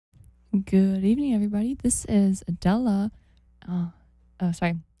Good evening, everybody. This is Adela.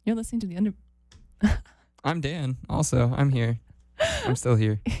 Sorry. You're listening to the under. I'm Dan. Also, I'm here. I'm still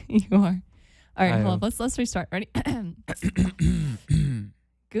here. You are. All right, I hold on. Let's restart. Ready?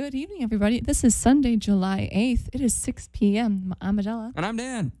 Good evening, everybody. This is Sunday, July 8th. It is 6 p.m. I'm Adela. And I'm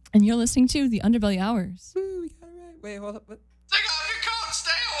Dan. And you're listening to the Underbelly Hours. Woo, we got it right. Wait, hold up. What? Take off your coat,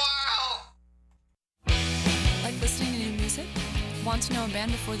 stay a while! Like listening to new music? Want to know a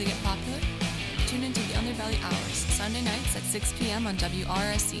band before they get popular? Tune into the Underbelly Hours, Sunday nights at 6 p.m. on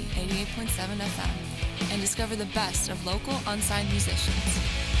WRSC 88.7 FM, and discover the best of local unsigned musicians.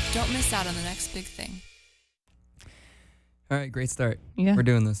 Don't miss out on the next big thing. All right, great start. Yeah. We're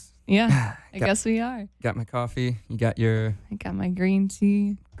doing this. Yeah, I guess we are. Got my coffee. You got your I got my green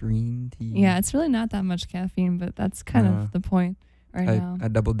tea. green tea. Yeah, it's really not that much caffeine, but that's kind of the point now. I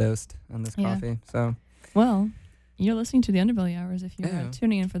double dosed on this coffee. So, well, you're listening to the Underbelly Hours if you're Yeah.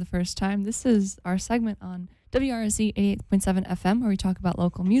 tuning in for the first time. This is our segment on WRSC 88.7 FM where we talk about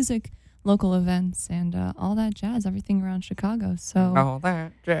local music, local events, and all that jazz, everything around Chicago. So, all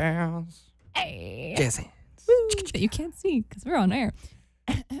that jazz. hey, Jazzy. woo, that you can't see because we're on air.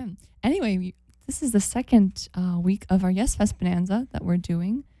 Anyway, this is the second week of our Yesfest Bonanza that we're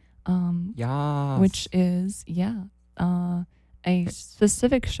doing. Yes. Which is, a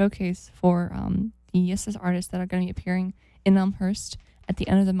specific showcase for the Yesfest artists that are going to be appearing in Elmhurst at the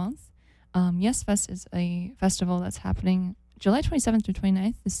end of the month. Yesfest is a festival that's happening July 27th through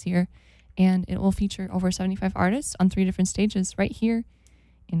 29th this year, and it will feature over 75 artists on 3 different stages right here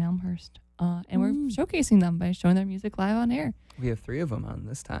in Elmhurst. And we're showcasing them by showing their music live on air. We have 3 of them on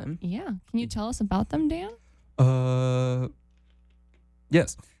this time. Yeah. Can you tell us about them, Dan?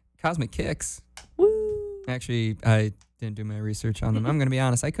 Yes. Kozmic Kicks. Woo! Actually, I didn't do my research on them. I'm going to be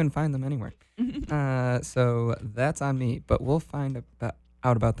honest. I couldn't find them anywhere. So that's on me. But we'll find out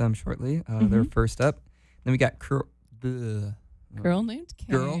about them shortly. They're first up. Then we got Girl named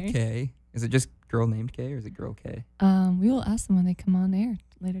Kay. Girl K. Is it just Girl named K or is it Girl K? We will ask them when they come on air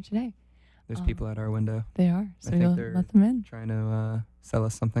later today. There's people at our window They are. So I think we'll they're let them in. trying to sell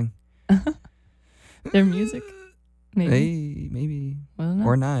us something. Their music, maybe. Hey, maybe. Well,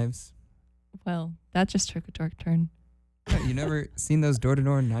 Or knives. Well, that just took a dark turn. What, you never seen those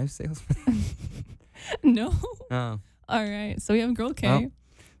door-to-door knife salesmen? No. Oh. All right. So we have Girl K. Well,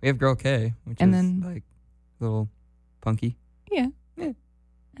 we have Girl K, which And is then- like a little punky. Yeah. Yeah.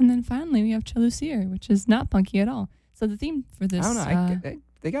 And then finally we have Chelucier, which is not punky at all. So the theme for this. I don't know.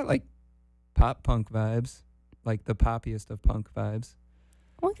 They got like pop punk vibes, like the poppiest of punk vibes.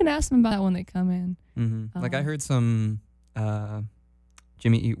 One can ask them about that when they come in. Like I heard some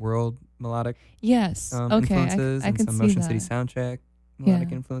Jimmy Eat World melodic Yes. Okay. influences I and can some see Motion that. City soundtrack melodic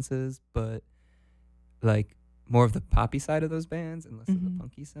Yeah. influences, but like more of the poppy side of those bands and less of the Mhm.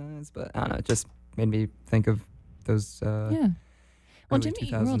 punky sides. But I don't know, it just made me think of those. Yeah. Well, early Jimmy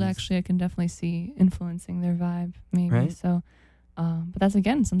Eat World 2000s. actually I can definitely see influencing their vibe, maybe. Right. So, but that's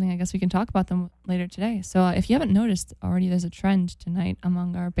again something I guess we can talk about them later today. So if you haven't noticed already, there's a trend tonight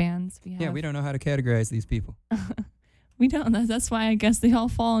among our bands. We don't know how to categorize these people. We don't. That's why I guess they all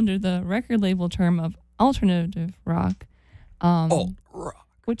fall under the record label term of alternative rock, Alt rock.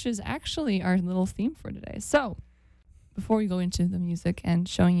 which is actually our little theme for today. So before we go into the music and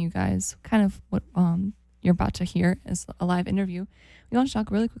showing you guys kind of what you're about to hear as a live interview, we want to talk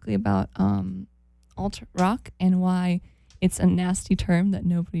really quickly about alt rock and why it's a nasty term that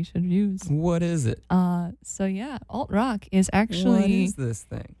nobody should use. What is it? So yeah, alt rock is actually What is this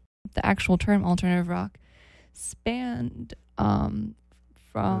thing? the actual term alternative rock spanned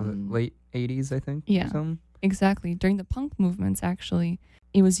from Late 80s, I think. Yeah. Or something? exactly during the punk movements. Actually,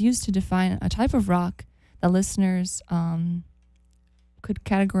 it was used to define a type of rock that listeners could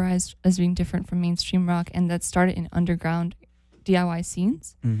categorize as being different from mainstream rock, and that started in underground DIY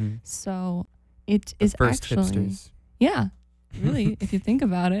scenes. Mm-hmm. So it is First actually hipsters. yeah, really, if you think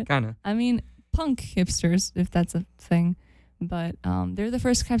about it. Kind of. I mean, punk hipsters, if that's a thing, but they're the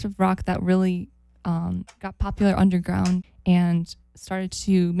first types of rock that really got popular underground and started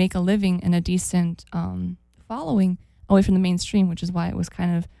to make a living and a decent following away from the mainstream, which is why it was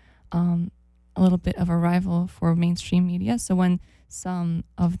kind of a little bit of a rival for mainstream media. So when some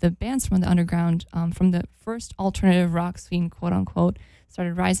of the bands from the underground, from the first alternative rock scene, quote unquote,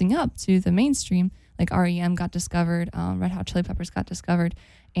 started rising up to the mainstream, like REM got discovered, Red Hot Chili Peppers got discovered,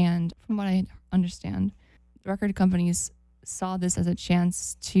 and from what I understand, record companies saw this as a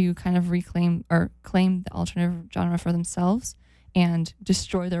chance to kind of reclaim or claim the alternative genre for themselves and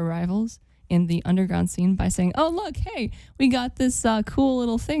destroy their rivals in the underground scene by saying, oh, look, hey, we got this cool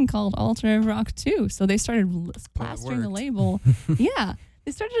little thing called alternative rock too. So they started plastering the worked. label. Yeah,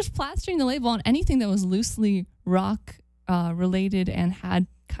 they started just plastering the label on anything that was loosely rock related and had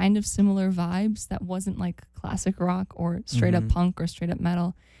kind of similar vibes that wasn't like classic rock or straight up punk or straight up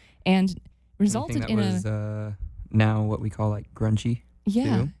metal, and resulted in now what we call like grungy.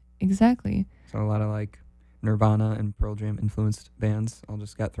 Yeah, too. Exactly. So a lot of like Nirvana and Pearl Jam influenced bands all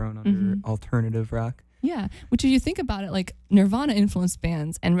just got thrown under alternative rock. Yeah, which if you think about it, like Nirvana influenced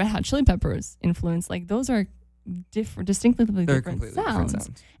bands and Red Hot Chili Peppers influenced, like those are distinctly different sounds.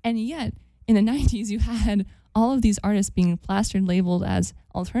 And yet in the 90s you had all of these artists being plastered, labeled as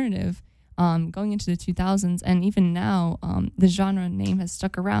alternative, going into the 2000s, and even now the genre name has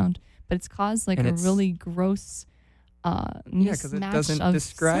stuck around, but it's caused like a really gross because it doesn't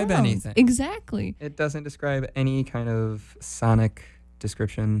describe sounds. Anything. Exactly. It doesn't describe any kind of sonic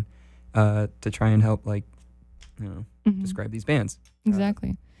description to try and help describe these bands.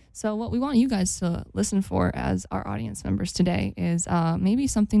 Exactly. So what we want you guys to listen for as our audience members today is maybe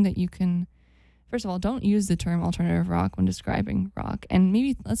something that you can, first of all, don't use the term alternative rock when describing rock, and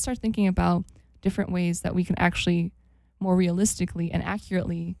maybe let's start thinking about different ways that we can actually more realistically and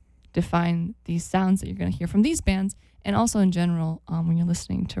accurately define these sounds that you're going to hear from these bands, and also in general when you're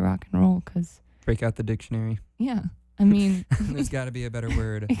listening to rock and roll, because break out the dictionary. Yeah, I mean there's got to be a better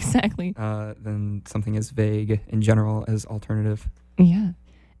word exactly than something as vague in general as alternative. Yeah,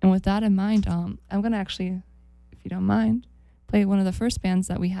 and with that in mind, I'm going to actually, if you don't mind, play one of the first bands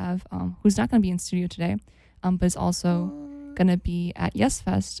that we have, who's not going to be in studio today, but is also going to be at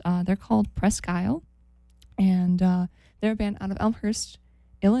Yesfest. They're called Presque Isle, and they're a band out of Elmhurst,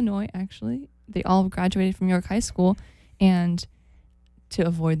 Illinois, actually. They all graduated from York High School, and to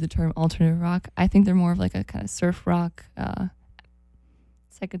avoid the term alternative rock, I think they're more of like a kind of surf rock,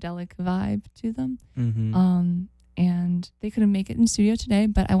 psychedelic vibe to them. And they couldn't make it in studio today,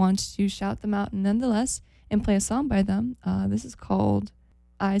 but I want to shout them out nonetheless and play a song by them. This is called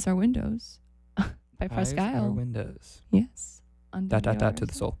Eyes Are Windows by Presque Isle. Eyes Are Windows. Yes. Dot to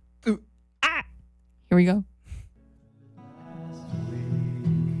the soul. Ooh. Ah! Here we go.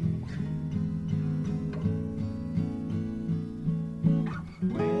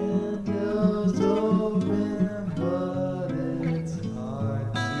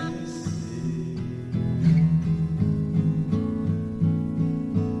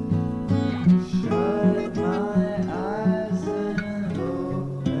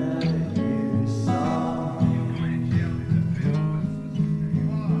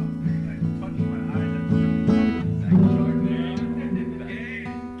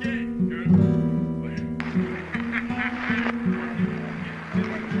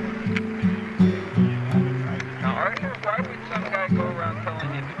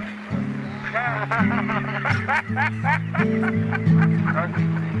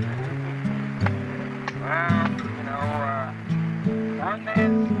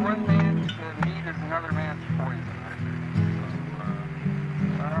 One man's meat is another man's poison.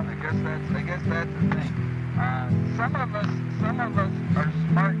 I guess that's the thing. Some of us are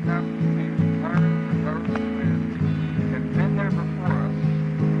smart enough to learn from those who have been there before us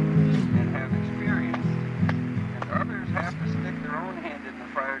and have experienced, and others have to stick their own hand in the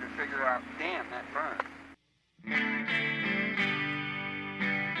fire to figure out, damn, that burned.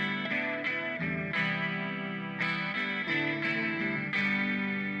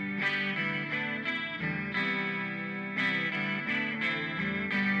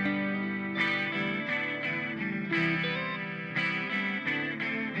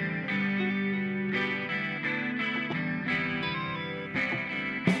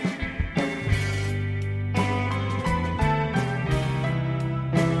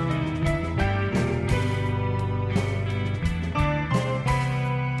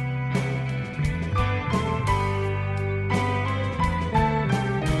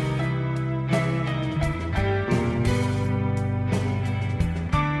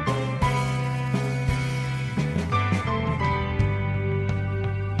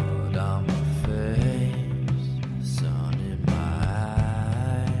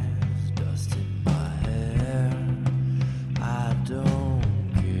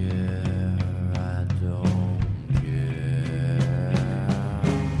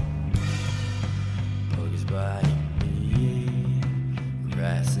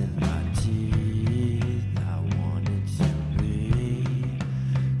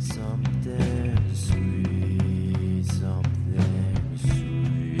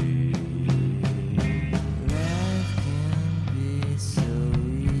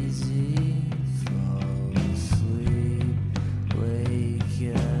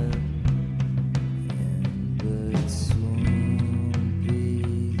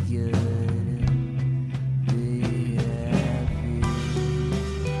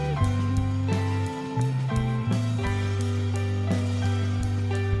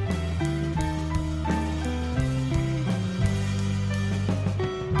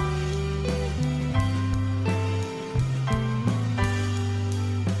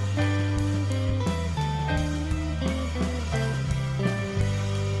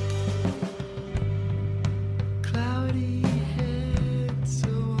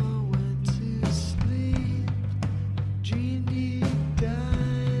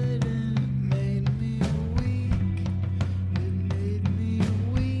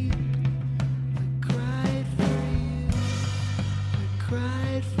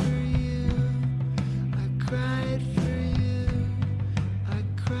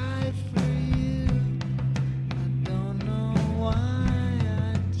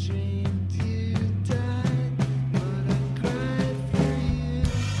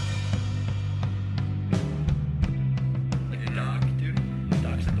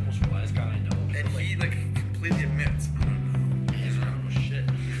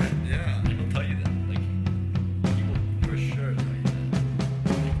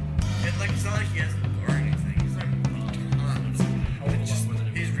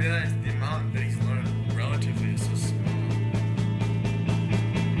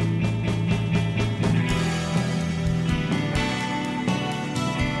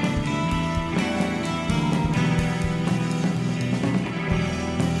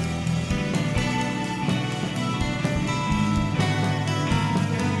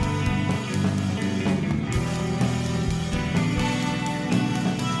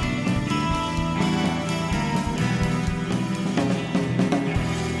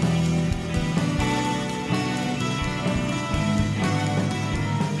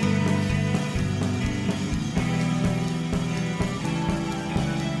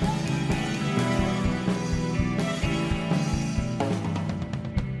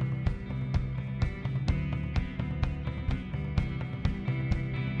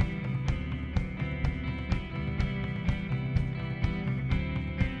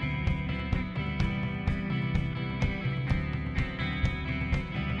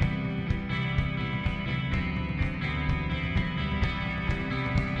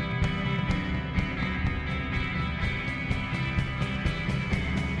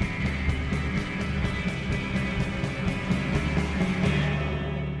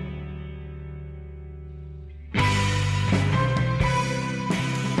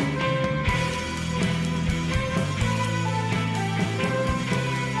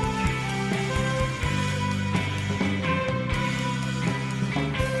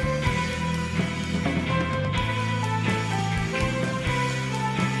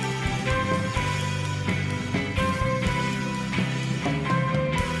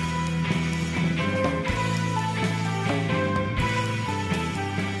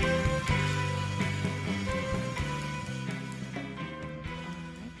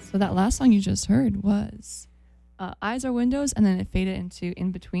 So that last song you just heard was Eyes Are Windows, and then it faded into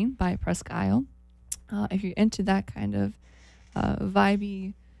In Between by Presque Isle. If you're into that kind of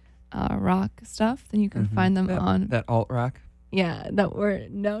vibey rock stuff, then you can find them on... That alt rock? Yeah, that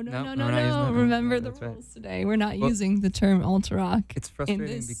word. No. we're not using that. Remember the That's right. rules today. We're not using the term alt rock It's in frustrating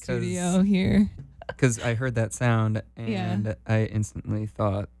this because studio here. Because I heard that sound and Yeah. I instantly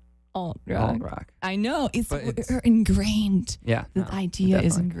thought Alt rock. alt rock. I know. But We're ingrained. Yeah. The idea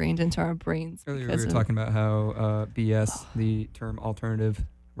is definitely. ingrained into our brains. Earlier we because were of- talking about how BS, the term alternative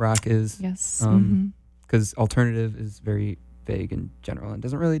rock is. Yes. Because alternative is very vague in general and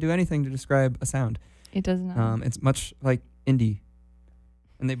doesn't really do anything to describe a sound. It does not. It's much like indie.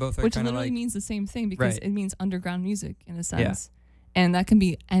 And they both are Which kind of literally like... means the same thing because Right. it means underground music in a sense. And that can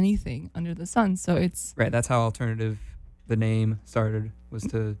be anything under the sun. So it's... Right, that's how alternative, the name started, was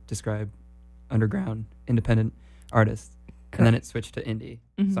to describe underground, independent artists. And then it switched to indie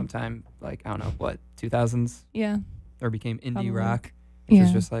sometime, like, I don't know, what, 2000s? Yeah. Or became indie Probably. rock, which is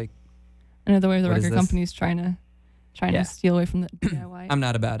Yeah. just like, Another way the What is record this? company's trying to steal away from the DIY. I'm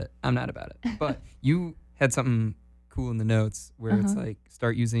not about it. But you had something cool in the notes where it's like,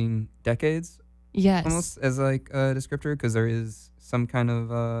 start using decades Yes. almost as like a descriptor, because there is some kind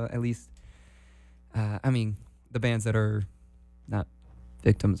of, at least, I mean, the bands that are not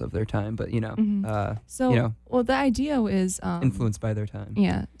victims of their time, but, So, you know, well, the idea is... influenced by their time.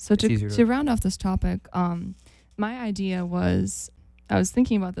 Yeah. So It's easier to to- round off this topic, my idea was, I was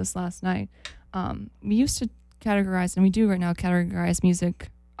thinking about this last night. We used to categorize, and we do right now categorize music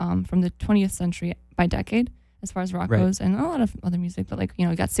from the 20th century by decade, as far as rock Right. goes, and a lot of other music, but like,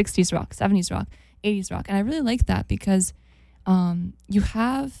 you got 60s rock, 70s rock, 80s rock. And I really like that because you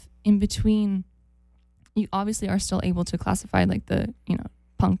have in between, you obviously are still able to classify like the,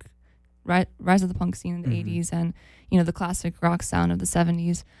 punk, rise of the punk scene in the 80s and, the classic rock sound of the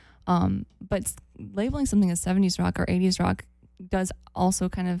 70s. But labeling something as 70s rock or 80s rock does also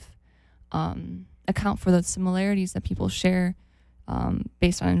kind of account for the similarities that people share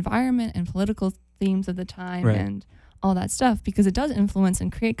based on environment and political themes of the time Right. and all that stuff, because it does influence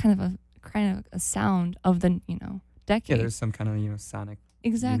and create kind of a sound of the decade. Yeah, there's some kind of sonic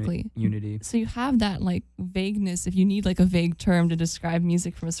exactly unity. So you have that like vagueness. If you need like a vague term to describe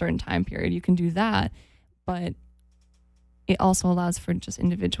music from a certain time period, you can do that, but it also allows for just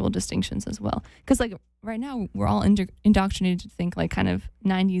individual distinctions as well. Because like right now we're all indoctrinated to think like kind of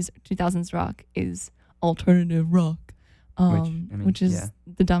 90s 2000s rock is alternative rock, which is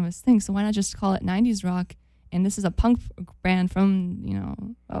the dumbest thing. So why not just call it 90s rock? And this is a punk band from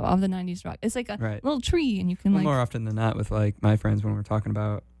of the 90s rock. It's like a Right. little tree, and you can Well, like more often than not, with like my friends, when we're talking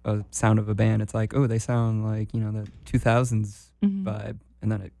about a sound of a band, it's like, oh, they sound like the 2000s vibe,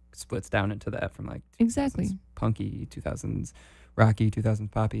 and then it splits down into that from like 2000s exactly punky, 2000s rocky, 2000s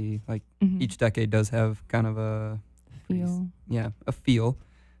poppy. Like each decade does have kind of a feel. a feel.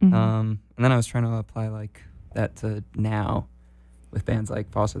 Mhm. And then I was trying to apply like that to now with bands like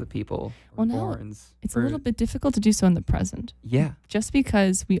Foster the People or Well, now Warrens. It's a little bit difficult to do so in the present. Yeah. Just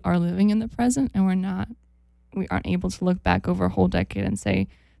because we are living in the present and we aren't able to look back over a whole decade and say,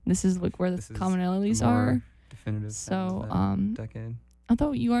 this is like where the This is commonalities a more are. definitive So, sound of that decade.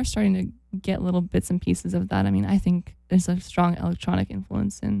 although you are starting to get little bits and pieces of that, I mean, I think there's a strong electronic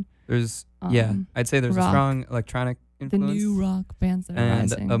influence in There's I'd say there's rock. a strong electronic the influence new rock bands that are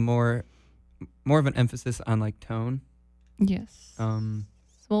and rising. a more of an emphasis on like tone. Yes. Um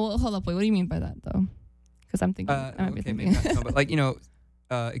Well, hold up. Wait, what do you mean by that, though? Because I'm thinking. I might be okay, thinking. maybe not tone, but like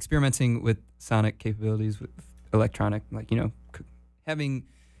experimenting with sonic capabilities with electronic, like having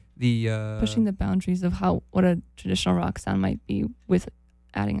the pushing the boundaries of what a traditional rock sound might be with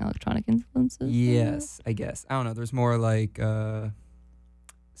adding electronic influences. Yes, I guess. I don't know. There's more like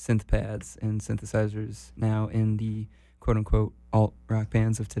synth pads and synthesizers now in the quote unquote alt rock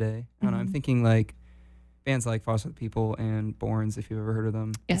bands of today. I don't know. I'm Mhm. thinking like bands like Foster the People and Borns, if you've ever heard of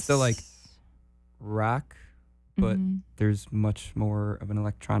them. Yes. It's still like rock, but Mhm. there's much more of an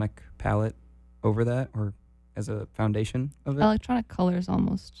electronic palette over that, or as a foundation of it. Electronic colors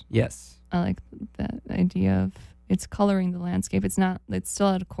almost. Yes. I like that idea of it's coloring the landscape. It's still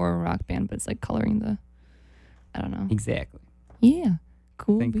at a core rock band, but it's like coloring I don't know. Exactly. Yeah.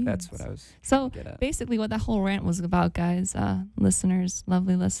 Cool. I think beans. that's what I was So get at. basically what that whole rant was about, guys, listeners,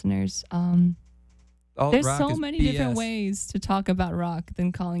 lovely listeners, Alt there's rock so is many BS. different ways to talk about rock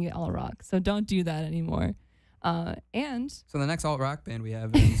than calling it all rock. So don't do that anymore. And So the next alt rock band we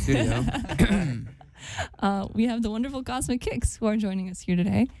have in the studio. we have the wonderful Kozmic Kicks who are joining us here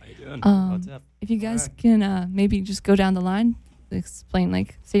today. How you doing? Um, What's up? If you guys Alright. can maybe just go down the line, explain,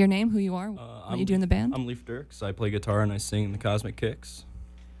 like, say your name, who you are, what I'm you do in the band. I'm Leaf Dirks. I play guitar and I sing in the Cosmic Kicks.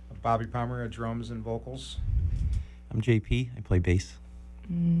 Bobby Palmer at drums and vocals. I'm JP. I play bass.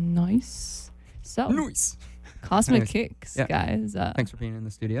 Nice. So, Nice. Cosmic Nice. Kicks, Yeah. guys. Thanks for being in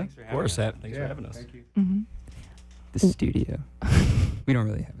the studio. Thanks for Of having course, us. thanks for having us. Thank you. Mhm. The studio. We don't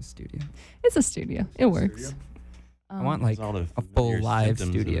really have a studio. It's a studio. It works. Studio. I want like It's all the a full familiar live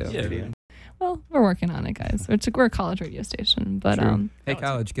symptoms of studio. a Yeah. studio. Well, we're working on it, guys. We're a college radio station, but True. Hey,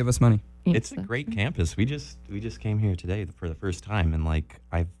 college, give us money. It's a great campus. We just came here today for the first time, and like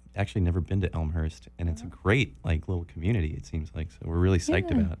I've actually never been to Elmhurst, and it's a great like little community. It seems like, so we're really psyched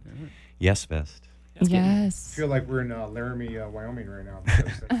Yeah. about Yesfest. I Yes. feel like we're in Laramie, Wyoming right now.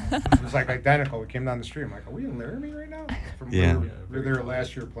 Because it was like identical. We came down the street. I'm like, are we in Laramie right now? Yeah. We were there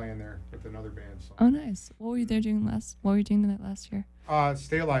last year playing there with another band. So. Oh, nice. What were you there doing last? What were you doing that last year?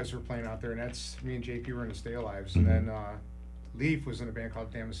 Stay Alives were playing out there, and that's me and JP were in the Stay Alives, and then Leaf was in a band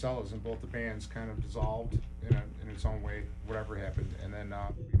called Damasellas, and both the bands kind of dissolved in its own way, whatever happened, and then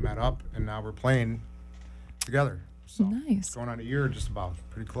we met up, and now we're playing together. So Nice. it's going on a year, just about,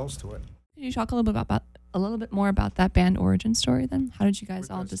 pretty close to it. Could you talk a little bit more about that band origin story then? How did you guys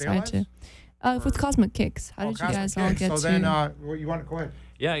With all the Stay decide to? Alives? With Or- Cosmic Kicks, how did you Cosmic guys all Kicks. get so to? then, what you want to go ahead?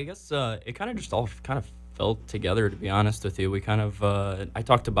 Yeah, I guess it kind of just all kind of fell together, to be honest with you. We kind of I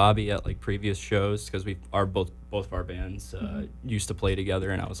talked to Bobby at like previous shows because we are both of our bands used to play together,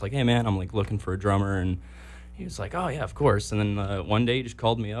 and I was like, hey man, I'm like looking for a drummer, and he was like, oh yeah, of course. And then one day he just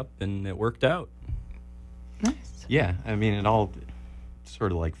called me up, and it worked out. Nice. Yeah, I mean, it all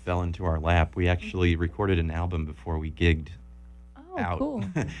sort of like fell into our lap. We actually recorded an album before we gigged Oh, out. cool.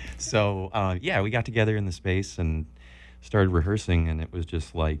 So yeah, we got together in the space and started rehearsing, and it was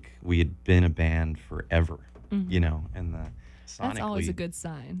just like we had been a band forever, you know, and the sonically. That's always a good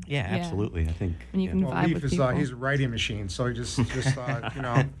sign. Yeah, absolutely. I think. When you yeah. can Well, vibe Leaf with is people. he's a writing machine, so he just you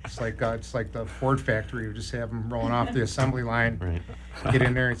know, it's like the Ford factory. You just have him rolling off the assembly line, Right. get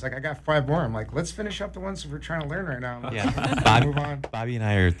in there. It's like, I got 5 more. I'm like, let's finish up the ones we're trying to learn right now. Let's Yeah. move on. Bobby and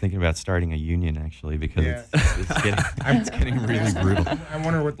I are thinking about starting a union actually because Yeah. it's getting really brutal. I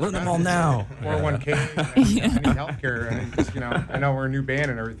wonder what. Learn them all now. 401k. I need healthcare. And just, you know, I know we're a new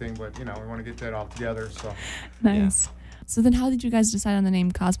band and everything, but you know, we want to get that all together. So Nice. So then, how did you guys decide on the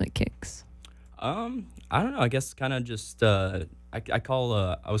name Cosmic Kicks? I don't know. I guess kind of just I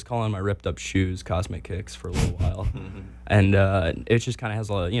was calling my ripped up shoes Cosmic Kicks for a little while, and it just kind of has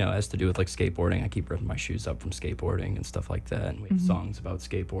has to do with like skateboarding. I keep ripping my shoes up from skateboarding and stuff like that, and we have songs about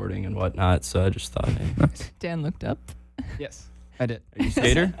skateboarding and whatnot. So I just thought, hey, Dan looked up. Yes, I did. are you a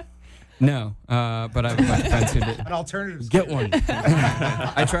skater? No, but I have a bunch of friends who did. an alternative. Get one.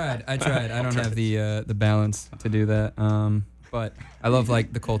 I tried. I don't have the balance to do that. But I love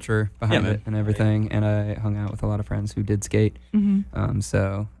like the culture behind man. it and everything, and I hung out with a lot of friends who did skate.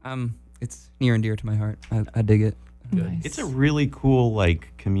 So it's near and dear to my heart. I dig it. Nice. It's a really cool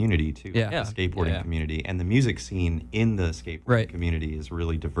like community too. Yeah. The skateboarding Yeah. community and the music scene in the skateboarding Right. community is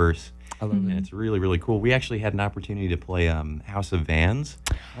really diverse. I love And it. it's really, really cool. We actually had an opportunity to play House of Vans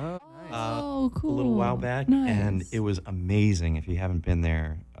Oh, cool. a little while back, and Nice. it was amazing. If you haven't been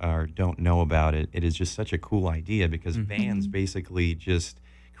there or don't know about it, it is just such a cool idea because Vans basically just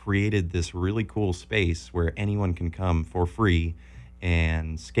created this really cool space where anyone can come for free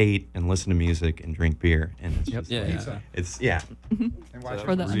and skate and listen to music and drink beer, and it's just Yeah, like, Pizza. it's And watch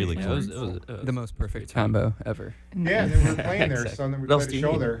For the really It cool. was The most perfect combo ever. Yeah, they were playing there, so then we What else played do a you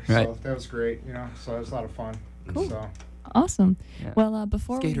show need? there. Right. So that was great, you know. So it was a lot of fun. Cool. So Awesome. Yeah. Well,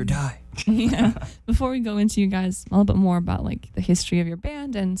 before Skate or we, die. yeah, before we go into you guys a little bit more about like the history of your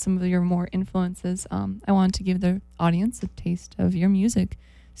band and some of your more influences, I wanted to give the audience a taste of your music.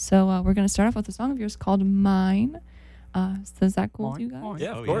 So we're gonna start off with a song of yours called "Mine." So is that cool with you guys?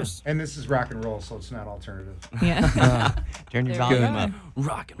 Yeah, of course. and this is rock and roll, so it's not alternative. Yeah. Turn your There we volume go. up.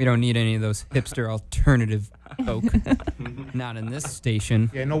 Rock. We don't need any of those hipster alternative folk. Not in this station.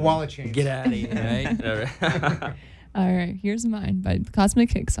 Yeah, no wallet chains. Get out of here. Right? All right. Here's "Mine" by Cosmic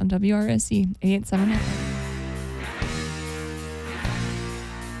Kicks on WRSE 88.7 FM.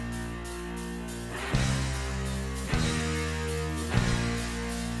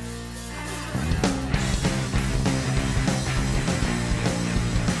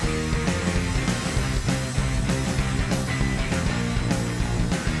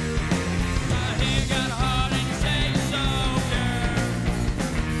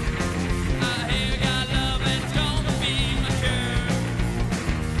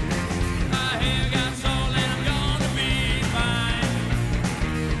 I hear got soul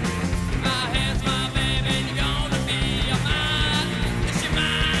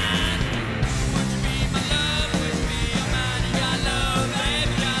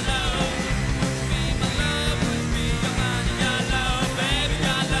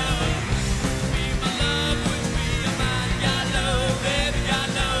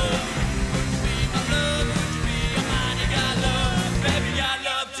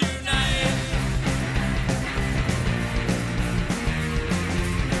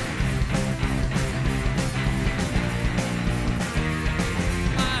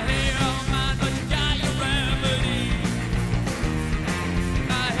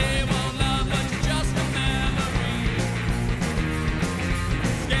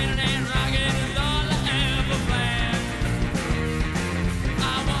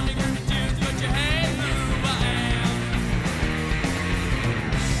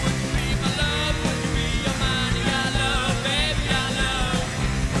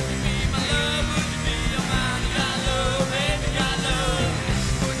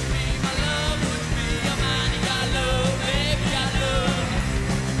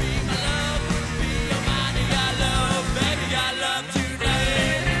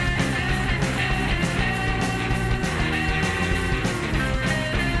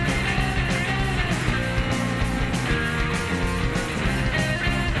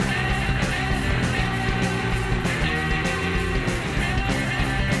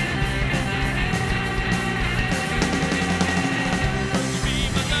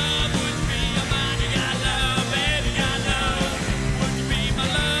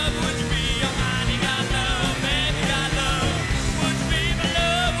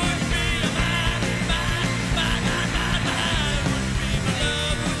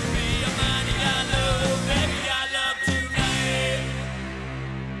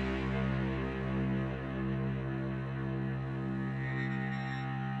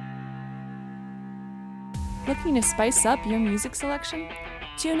Looking to spice up your music selection?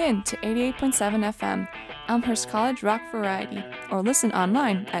 Tune in to 88.7 FM, Elmhurst College Rock Variety, or listen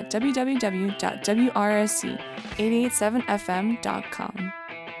online at www.wrc887fm.com.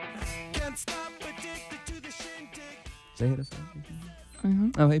 Say it.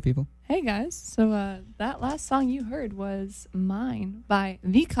 Oh, hey, people. Hey guys, so that last song you heard was Mine by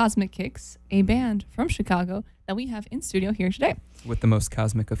the Kozmic Kicks, a band from Chicago that we have in studio here today. With the most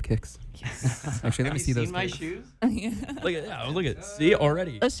cosmic of kicks. Yes. Actually, let me see those. my kicks. shoes? Yeah. Look at see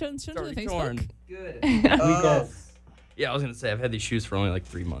already. Let's show them to the already Facebook. torn. Good. Yeah, I was gonna say I've had these shoes for only like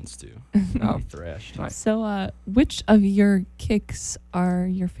 3 months too. Oh, Thrashed. nice. So, which of your kicks are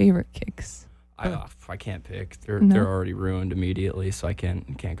your favorite kicks? I can't pick. They're No? they're already ruined immediately, so I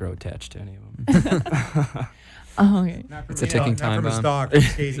can't grow attached to any of them. Oh, okay. Not from It's a his ticking dog, not time from his bomb. dog, from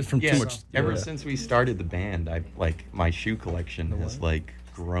skating. Just from Yeah, too much. ever yeah. since we started the band, my shoe collection has like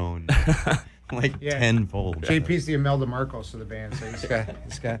grown like Yeah. tenfold. JP's the Imelda Marcos of the band, so he's got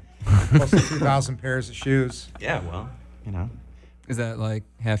close to 2,000 pairs of shoes. Yeah, well, you know, Is that like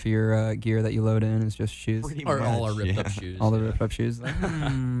half of your gear that you load in is just shoes? pretty Or all our much, ripped yeah. up shoes. All the ripped up shoes? Like,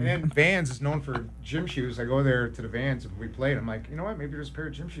 And then Vans is known for gym shoes. I go there to the Vans and we played. I'm like, you know what? Maybe there's a pair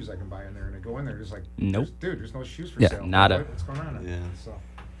of gym shoes I can buy in there. And I go in there, just like, Nope. there's no shoes for Yeah, sale. nada. What's going on? Yeah. So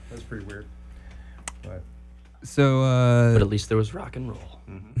that's pretty weird. But so, But at least there was rock and roll.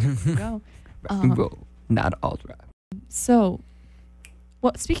 Go. well, not alt rock. So,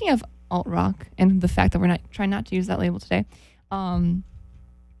 well, speaking of alt rock and the fact that we're not trying not to use that label today,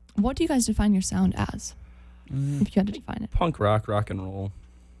 what do you guys define your sound as? If you had to define it, Punk rock, rock and roll.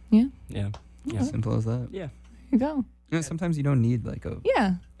 Yeah? Yeah. Yeah. Simple as that. Yeah. here you go. You know, sometimes you don't need like a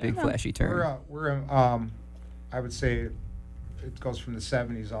Yeah. big No. flashy term. we're I would say it goes from the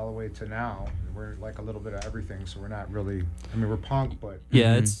 70s all the way to now. We're like a little bit of everything, so we're not really. I mean, we're punk, but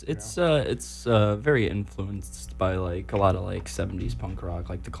Yeah, Mhm. it's very influenced by like a lot of like 70s punk rock,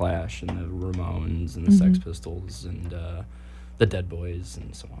 like the Clash and the Ramones and the Sex Pistols and the Dead Boys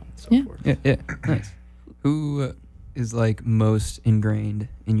and so on and so Yeah. forth. Yeah, nice. Who is like most ingrained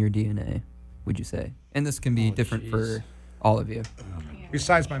in your DNA, would you say? And this can be Oh, different jeez. for all of you.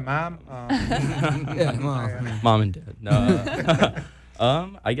 besides my mom, Yeah, well, Mom and Dad. No.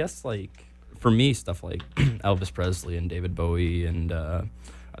 I guess like for me, stuff like Elvis Presley and David Bowie and the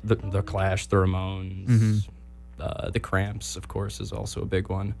Clash, the Ramones, the Cramps, of course, is also a big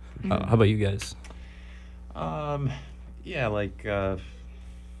one. How about you guys? Yeah, like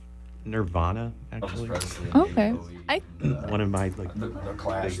Nirvana, actually. Okay. I One of my like The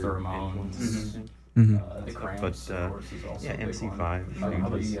Clash, the bigger Ramones. influences. The Cramps, But of course, is also yeah, a big MC5, one. How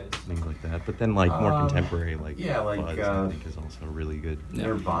about you guys? things like that. But then like more contemporary, like yeah, like, Buzz, I think is also a really good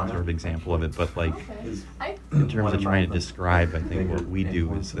Nirvana. sort of example of it. But like I in terms of trying to describe, I think what we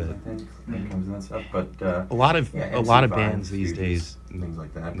do is that a lot of bands these days things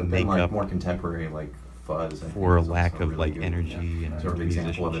like that. But make then like up more contemporary, like fuzz. I think for a is lack also of really like good, energy and sort of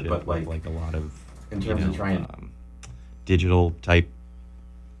example of it. musicianship, But of, like a lot of in terms of trying digital type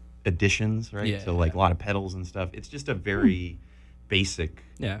additions, right? Yeah, So like a yeah. lot of pedals and stuff. It's just a very basic,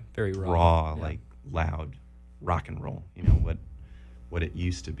 Yeah, very raw, Yeah. like loud rock and roll. You know what it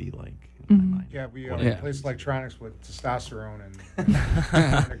used to be like in my mind. yeah, we Yeah. replace electronics with testosterone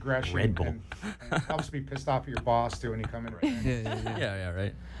and aggression. Red Bull. And it helps be pissed off at your boss too when you come in. Yeah,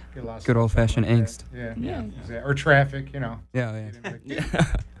 right. Get lost Good in old-fashioned stuff like angst. that. Yeah. Yeah. Exactly. Or traffic, you know. Yeah, yeah. Like,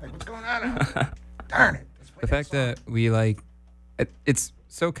 like, what's going on out there? Darn it. Let's play The fact song. that we like, it's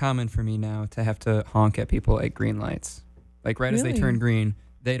so common for me now to have to honk at people at green lights. Like right as they Really? turn green,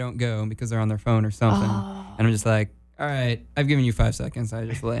 they don't go because they're on their phone or something. Oh. And I'm just like, all right, I've given you 5 seconds. I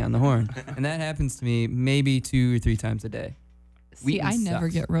just lay on the horn. And that happens to me maybe 2 or 3 times a day. See, Wheaton I never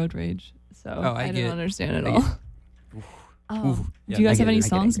sucks. get road rage, so Oh, I I, get- don't understand at I all. get- Oof. Do Yeah, you guys I have get any it. I get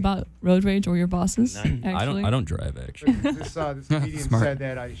songs angry. about road rage or your bosses? None. Actually, I don't drive actually. This comedian Smart. said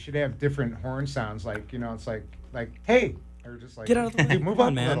that I should have different horn sounds, like, you know, it's like hey, or just like Get out of the way. dude, move Come up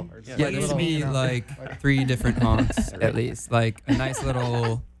on, a little, man. or just Yeah, like a there should little, be you know, like 3 different honks at least. Like a nice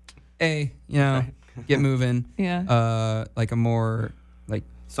little, hey, you know, get moving. yeah. Like a more, like,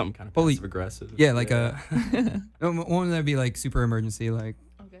 Something kind of Fully- passive aggressive. yeah, like a, one that'd be like super emergency, like,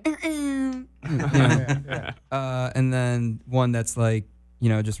 Okay. you know. yeah. And then one that's like, you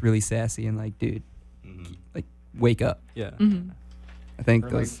know, just really sassy and like, dude, like, wake up. Yeah. Mhm. I think Or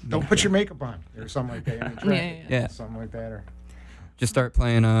those. like, don't put your makeup on, or something like that. You know, traffic, Yeah, yeah. something like that, or Just start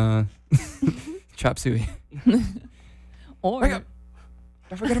playing Chop Suey. Or Wake up.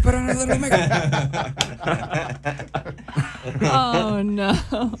 Don't forget to put on a little makeup. oh no.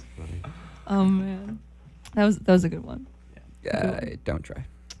 Oh man, that was a good one. Yeah, don't try.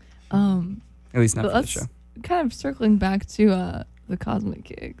 Um, At least not but for the show. kind of circling back to the Cosmic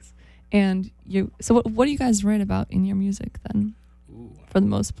Kicks, and you. So what do you guys write about in your music then, Ooh, for the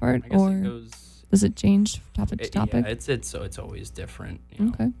most part, I guess or it goes. does it change topic to topic? Yeah, it's always different. You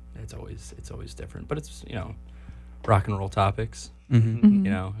know? Okay. It's always different, but it's rock and roll topics. Mm-hmm. Mhm.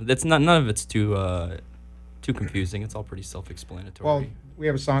 You know, that's not none of it's too confusing. It's all pretty self-explanatory. Well, we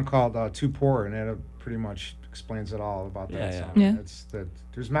have a song called Too Poor, and that pretty much explains it all about that Yeah, yeah. song. Yeah. It's that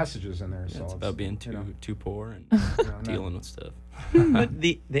there's messages in there. Yeah, so it's about being you know, too poor and not- dealing with stuff. But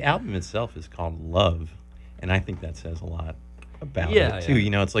the album itself is called Love, and I think that says a lot about Yeah, it too. yeah. You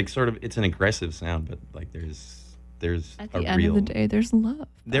know, it's like sort of it's an aggressive sound, but like there's At a the end real of the day, there's love.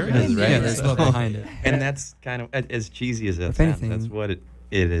 there behind is, it. right? Yeah, there's love behind it. and that's kind of as cheesy as that If sounds. anything- That's what it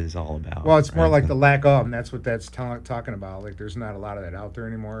is all about. Well, it's more right? like the lack of, and that's what that's talking about. Like, there's not a lot of that out there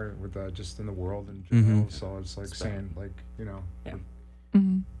anymore with just in the world in general. Mhm. So it's like It's fair. saying, like, Yeah.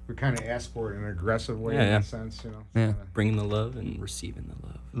 Mhm. we kind of ask for it in an aggressive way Yeah, in yeah. that sense, you know. It's Yeah. kinda- Bringing the love and receiving the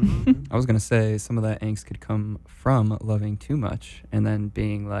love. Mhm. I was gonna say some of that angst could come from loving too much and then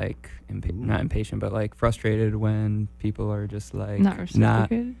being like not impatient, but like frustrated when people are just like Not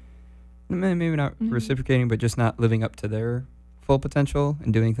reciprocated. maybe not Mhm. reciprocating, but just not living up to their full potential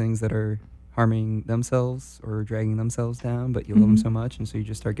and doing things that are harming themselves or dragging themselves down. But you love them Mhm. so much, and so you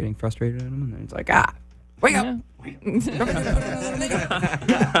just start getting frustrated at them, and then it's like wake up.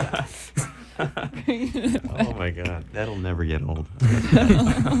 Oh my God, that'll never get old.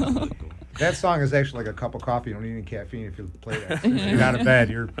 That song is actually like a cup of coffee. You don't need any caffeine if you play that. If you're out of bed,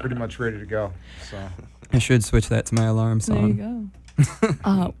 you're pretty much ready to go. So I should switch that to my alarm There song. you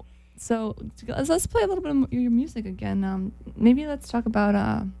go. So let's play a little bit of your music again. Maybe let's talk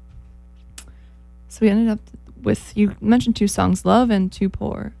about. So we ended up with, you mentioned two songs, Love and Too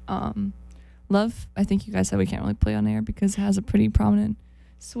Poor. Love, I think you guys said we can't really play on air because it has a pretty prominent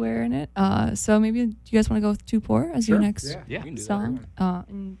swear in it. So maybe do you guys want to go with Too Poor as your Sure, next yeah. Yeah. We can do that. song?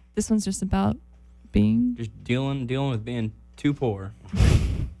 And this one's just about being. Just dealing with being too poor.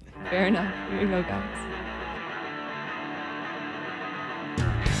 Fair enough. Here you go, guys.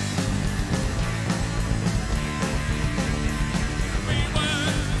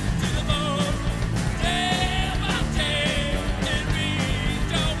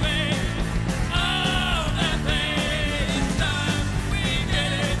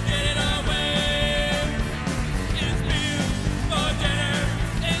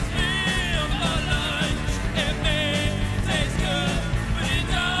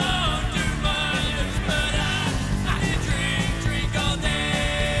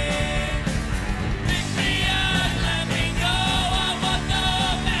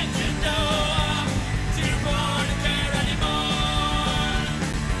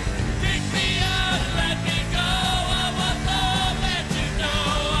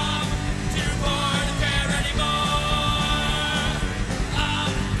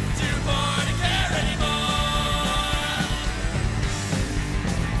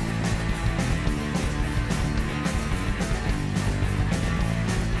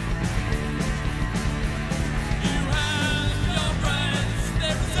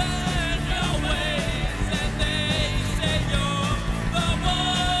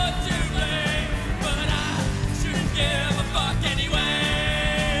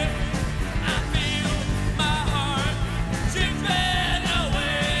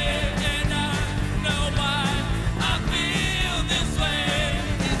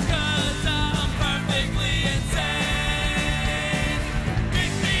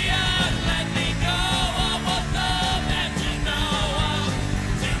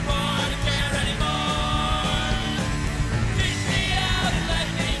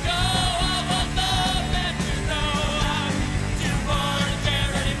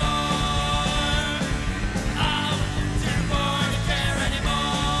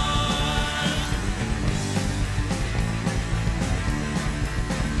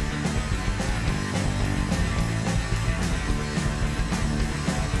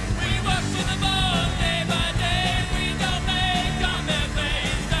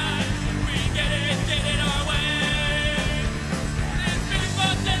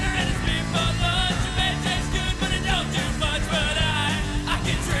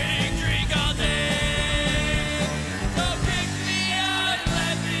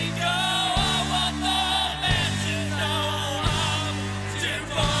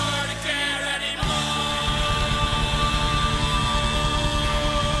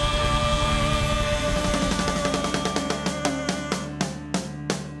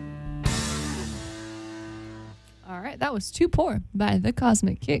 That was Too Poor by the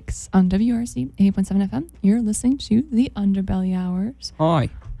Kozmic Kicks on WRC 8.7 FM. You're listening to the Underbelly Hours. Hi.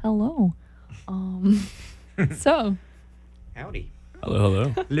 Hello. So, Howdy. Hello,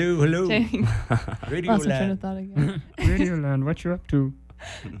 hello. Hello. dang, Radio lost my train of Land. thought again. Radioland, what you up to?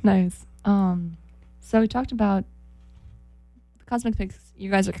 Nice. So we talked about the Cosmic Kicks. You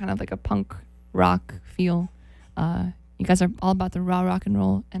guys are kind of like a punk rock feel. You guys are all about the raw rock and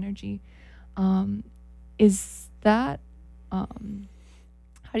roll energy. Is that how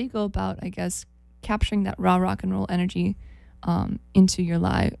do you go about, I guess, capturing that raw rock and roll energy into your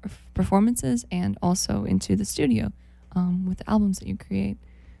live performances and also into the studio with the albums that you create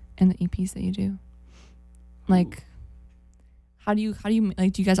and the EPs that you do? Like, how do you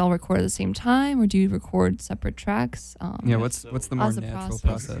like? Do you guys all record at the same time, or do you record separate tracks? Yeah, what's the more how's the natural process?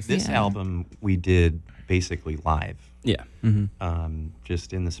 process? This Yeah. album we did basically live, Yeah.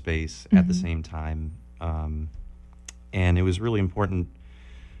 just in the space at the Mhm. same time. And it was really important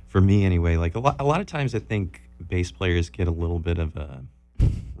for me anyway. Like a lot of times I think bass players get a little bit of a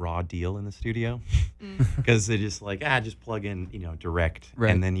raw deal in the studio because they're just like, just plug in, direct.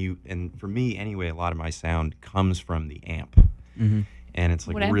 Right. And then and for me anyway, a lot of my sound comes from the amp. Mm-hmm. And it's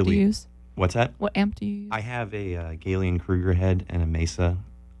like What amp really, do you use? what's that? What amp do you use? I have a Galen Kruger head and a Mesa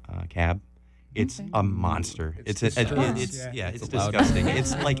cab. It's Okay. a monster. It's It's disgusting. yeah, it's It's loud. disgusting.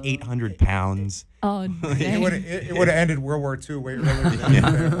 It's like 800 pounds. Oh, It dang. would have ended World War II way earlier than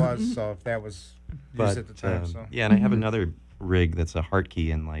it was. So if that was used But at the time, so yeah, and I have Mhm. another rig that's a heart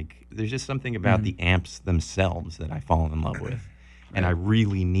key, and like there's just something about the amps themselves that I fall in love with, and I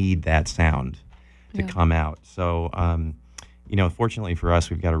really need that sound to Yeah. come out. So fortunately for us,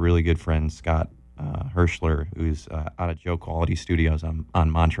 we've got a really good friend, Scott Hirschler, who's out of Joe Quality Studios on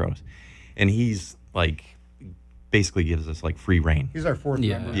Montrose, and he's like basically gives us like free reign. he's our fourth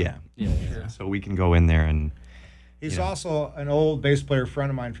Yeah. member. Yeah. So we can go in there and He's Yeah. also an old bass player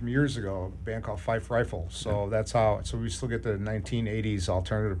friend of mine from years ago, a band called Fife Rifle. So that's how. So we still get the 1980s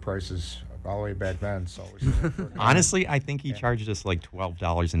alternative prices all the way back then. So we still honestly, I think he charged us like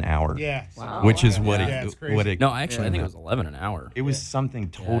 $12 an hour. yeah, Wow. Which is what Yeah, it's crazy. No, actually, I think it was 11 an hour. It was something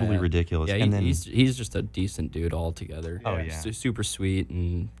totally Yeah. ridiculous. Yeah, and then he's just a decent dude altogether. Oh, Yeah. yeah. Super sweet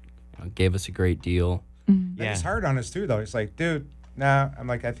and gave us a great deal. Mhm. And he's hard on us too, though. He's like, dude, nah. I'm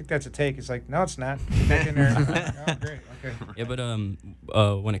like, I think that's a take. He's like, no, it's not. Get back in there. I'm like, oh, great. Okay. Yeah,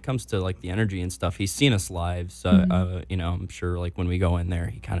 but when it comes to like the energy and stuff, he's seen us live, so I'm sure like when we go in there,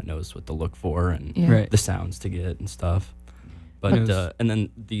 he kind of knows what to look for and Yeah. Right. the sounds to get and stuff. But Yes. and then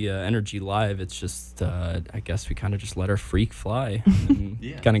the energy live, it's just I guess we kind of just let our freak fly and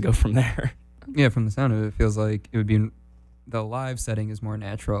Yeah. kind of go from there. Yeah, from the sound of it, it feels like it would be the live setting is more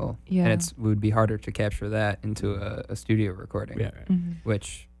natural, Yeah. and it would be harder to capture that into a studio recording. Yeah. Mhm.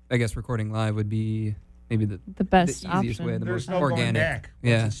 Which I guess recording live would be maybe the The best the easiest option. way, the There's most no organic. going back.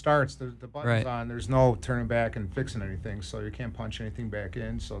 Once Yeah. it starts, the button's Right. on. There's no turning back and fixing anything, so you can't punch anything back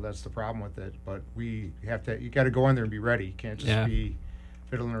in. So that's the problem with it. But you got to go in there and be ready. You can't just Yeah. be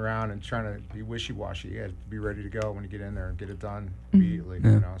fiddling around and trying to be wishy-washy. You got to be ready to go when you get in there and get it done Mhm. immediately.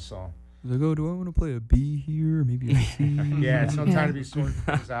 Yeah. You know, so. Like, oh, do I want to play a B here? Maybe a C. Yeah, it's no Yeah. time to be sorting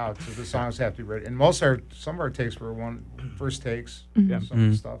things out. So the songs have to be ready. And some of our takes were first takes. Mhm. Yeah, some of the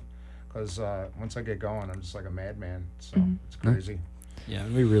Mhm. stuff. Because once I get going, I'm just like a madman. So Mhm. it's crazy. Yeah,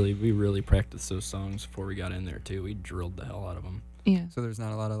 and we really practiced those songs before we got in there too. We drilled the hell out of them. Yeah. So there's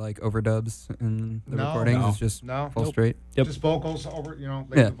not a lot of like overdubs in the No, recordings. no. It's just No. full Nope. straight. Yep. Just vocals over, lay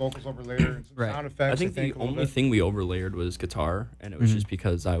Yeah. the vocals over later. And some Right. sound effects. I think a the little only bit. thing we overlayered was guitar, and it was Mhm. just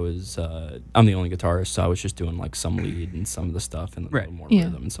because I'm the only guitarist, so I was just doing like some lead and some of the stuff and a Right. little more Yeah.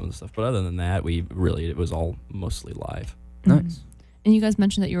 rhythm and some of the stuff. But other than that, it was all mostly live. Mhm. Nice. And you guys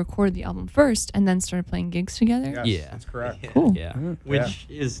mentioned that you recorded the album first and then started playing gigs together. Yes, Yeah. that's correct. Cool. Yeah. Yeah. which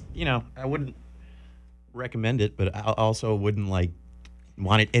is, I wouldn't recommend it, but I also wouldn't like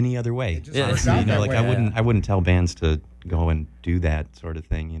want it any other way. It just Yeah, works it's- out that like way. I wouldn't tell bands to go and do that sort of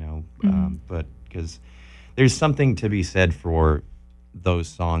thing, Mhm. but because there's something to be said for those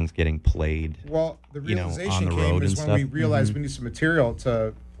songs getting played. Well, the on realization the came road is and when we stuff. realized Mhm. we need some material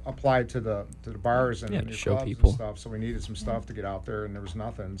to apply to the bars and Yeah, the to show clubs people. and stuff. So we needed some stuff to get out there, and there was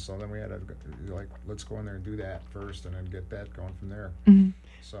nothing. So then we had to let's go in there and do that first, and then get that going from there. Mhm.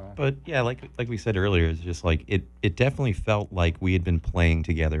 So But yeah, like we said earlier, it's just like it definitely felt like we had been playing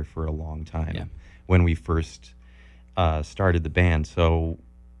together for a long time Yeah. when we first started the band. So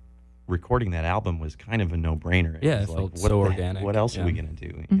recording that album was kind of a no-brainer. Yeah, was it felt what so the heck- organic, What else are we yeah. gonna do?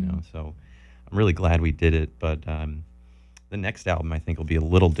 Mhm. So I'm really glad we did it. But the next album I think will be a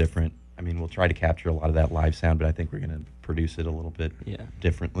little different. I mean, we'll try to capture a lot of that live sound, but I think we're gonna produce it a little bit Yeah.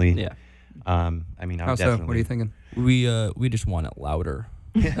 differently. Yeah. I mean, I'm How so? definitely. What are you thinking? We just want it louder.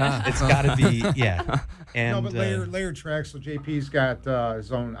 It's got to be, yeah. And no, but layered tracks. So JP's got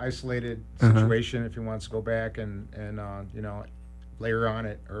his own isolated situation. If he wants to go back and you know, layer on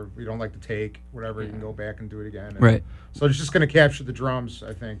it, or if you don't like the take, whatever, you can go back and do it again. And Right. So it's just going to capture the drums,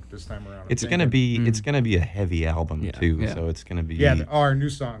 I think, this time around. it's gonna be a heavy album too. Yeah. So it's gonna be our new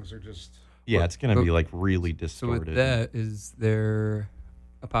songs are just. it's gonna be like really So distorted. with that, is there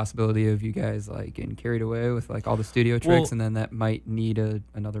a possibility of you guys like getting carried away with like all the studio tricks, and then that might need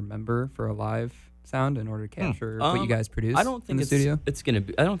another member for a live sound in order to capture what you guys produce? I don't think in the it's studio. it's gonna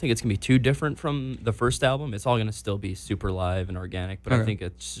be. I don't think it's gonna be too different from the first album. It's all gonna still be super live and organic. But I Okay. think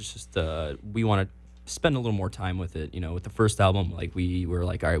it's just we want to spend a little more time with it. You know, with the first album, like we were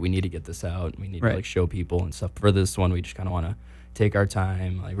like, all right, we need to get this out. We need Right. to like show people and stuff. For this one, we just kind of want to take our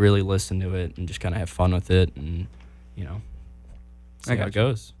time, like really listen to it, and just kind of have fun with it, and you know, see how it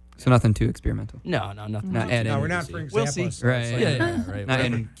goes. So nothing too experimental. No, nothing. Not adding. No, we're not for We'll example. see. Right. Yeah, right. Not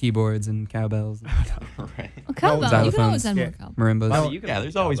adding keyboards and cowbells, Right. Oh, cowbell. No, You can always xylophones. add more Yeah. cowbell. marimbas. Well, You can Yeah, put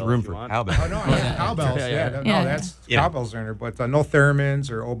there's always cowbell room if you for want. cowbell. Oh, no, yeah, cowbells. Yeah, Yeah, yeah. no, Yeah. that's Yeah. cowbells in there, but no theremins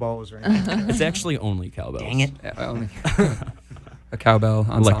or oboes or anything. It's actually only cowbells. Dang it. Yeah, only a cowbell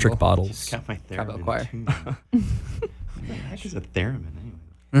ensemble. Electric bottles. Just got my Cowbell theremin choir. tuned. What the heck is a theremin anyway?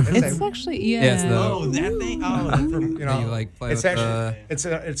 It's actually it's the- Oh, that thing. Oh, From, you know, you like play it's with actually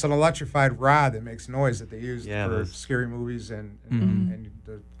it's an electrified rod that makes noise that they use Yeah, for those- scary movies and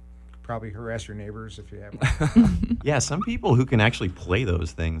to probably harass your neighbors if you have one. Yeah, some people who can actually play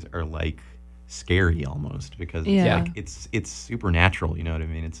those things are like scary almost because Yeah. like it's supernatural. You know what I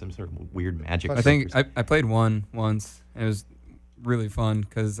mean? It's some sort of weird magic. I think I played one once. It was really fun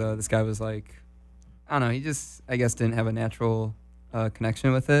because this guy was like, I don't know, he just, I guess, didn't have a natural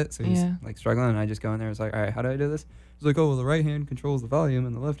connection with it. So he's Yeah. like struggling. And I just go in there and was like, all right, how do I do this? He's like, oh, well, the right hand controls the volume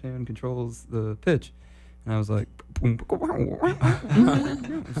and the left hand controls the pitch. And I was like, it's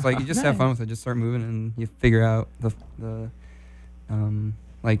like you just have fun with it. Just start moving and you figure out the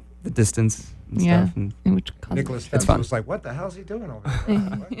like the distance and Yeah. stuff. And Which causes Nicholas It's Stentz fun. was like, "What the hell's he doing over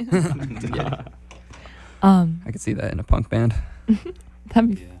there?" I could see that in a punk band.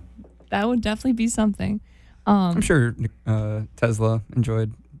 that would definitely be something. I'm sure Tesla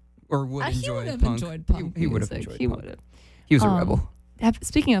enjoyed or would He enjoy would have punk. enjoyed punk He would have music. enjoyed He punk. would have. He was a rebel.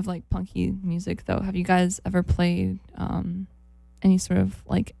 Speaking of like punky music, though, have you guys ever played any sort of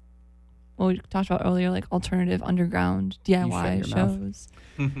like what we talked about earlier, like alternative underground DIY shut your mouth. shows?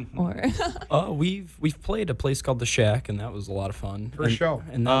 Or We've played a place called the Shack, and that was a lot of fun. First show.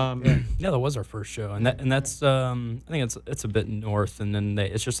 And yeah, that was our first show, and that's I think it's a bit north, and then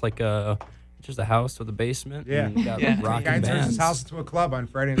it's just like just a house with a basement. Yeah. and got The rocking guy turns his bands. house into a club on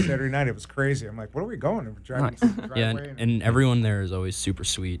Friday and Saturday night. It was crazy. I'm like, "What are we going?" And we're driving. Yeah, driveway and everyone there is always super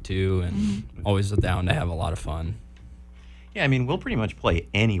sweet too, and always down to have a lot of fun. Yeah, I mean, we'll pretty much play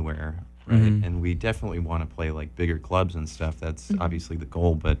anywhere, right? Mhm. And we definitely want to play like bigger clubs and stuff. That's obviously the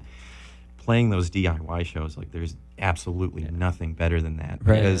goal, but playing those DIY shows, like there's absolutely nothing better than that.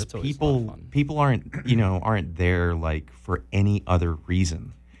 Right. Because It's always a lot of people fun. aren't there like for any other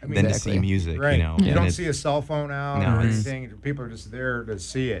reason I mean, than to exactly. see music, Right. you know. You And don't it's- see a cell phone out No, or it's- anything. People are just there to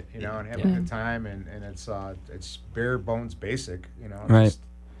see it, you know, and have a Yeah. good time. And it's bare bones basic, you know. Right. just-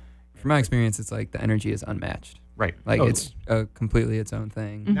 From my experience, it's like the energy is unmatched. right. Like Totally. it's completely its own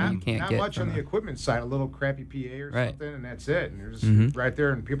thing. Not, You can't not get much on from the a- equipment side, a little crappy PA or Right. something, and that's it. And you're just Mhm. right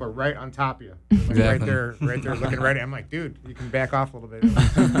there, and people are right on top of you. They're like Exactly. right there, looking right at. I'm like, dude, you can back off a little bit.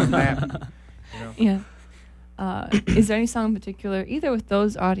 Laugh, you know? yeah. Is there any song in particular, either with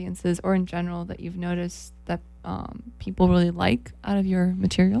those audiences or in general, that you've noticed that people really like out of your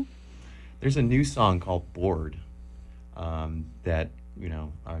material? There's a new song called Bored that, you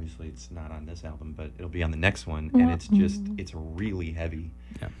know, obviously it's not on this album, but it'll be on the next one. And it's just, it's really heavy.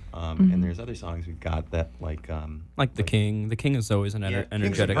 Yeah. And there's other songs we've got that like... Like the King. The King is always an King's a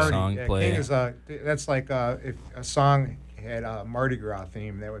energetic party. song Yeah, play. King is that's like if a song had a Mardi Gras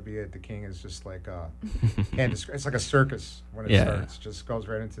theme, that would be it. The King is just like it's like a circus when it Yeah. starts. Just goes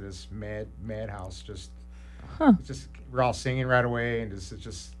right into this madhouse. Just Huh. it's just we're all singing right away, and it's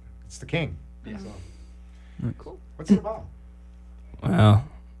the King. Yeah. So, cool. What's it about? Well,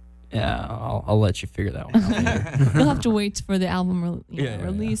 yeah, I'll let you figure that one out later. You'll have to wait for the album Yeah.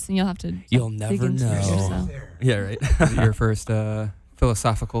 release, and you'll have to. You'll dig never into it know. yourself. Yeah, right. Is it your first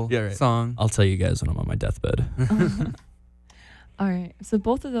philosophical Yeah, right. song. I'll tell you guys when I'm on my deathbed. All right. So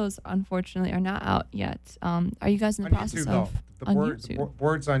both of those, unfortunately, are not out yet. Are you guys in the On process YouTube, though. of The on board, YouTube?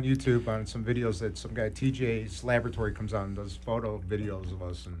 board's on YouTube on some videos that some guy TJ's Laboratory comes on and does photo videos of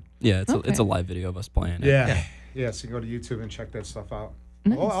us and Yeah, it's a Okay. live video of us playing. it. yeah. So you can go to YouTube and check that stuff out.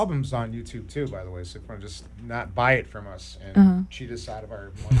 The whole Nice. album's on YouTube too, by the way. So if you want to just not buy it from us and Uh-huh. cheat us out of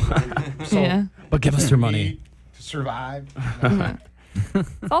our money, so Yeah. But give us your we money. need to survive.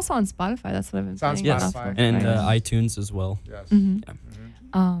 It's also on Spotify. That's what I've been It's on playing Yes, off Spotify. of, and right? iTunes as well. Yes. Mhm.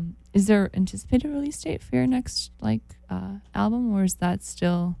 Yeah. Is there anticipated release date for your next album, or is that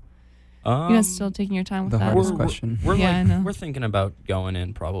still you guys still taking your time with The that? hardest or- question. We're Yeah, I know. we're thinking about going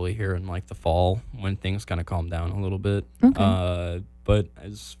in probably here in like the fall when things kind of calm down a little bit. Okay. But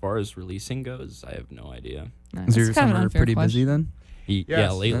as far as releasing goes, I have no idea. Nice. Is your It's kind of an summer unfair pretty busy question. then? Yeah,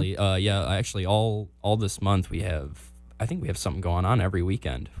 Yes. lately. Yeah, actually, all this month we have. I think we have something going on every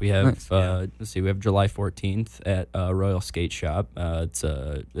weekend. We have Nice. let's see, we have July 14th at Royal Skate Shop. It's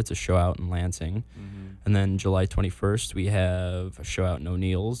a show out in Lansing, and then July 21st we have a show out in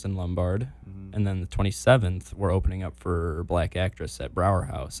O'Neill's in Lombard, and then the 27th we're opening up for Black Actress at Brower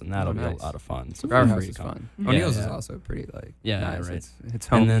House, and that'll be nice. a lot of fun. So Brower feel House free to is come. fun. Yeah, O'Neill's is yeah. also pretty like Yeah, nice. right. It's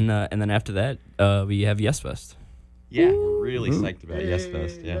home. And then after that we have Yesfest. Yeah, we're really Ooh. psyched about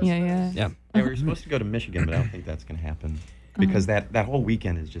Yesfest. Yeah. Yeah, yeah. Yeah. Yeah, we were supposed to go to Michigan, but I don't think that's going to happen because that whole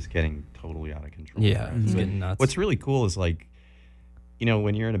weekend is just getting totally out of control. Yeah, right? it's So getting nuts. what's really cool is like, you know,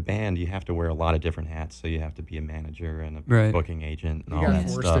 when you're in a band, you have to wear a lot of different hats. So you have to be a manager and a Right. booking agent and You all got that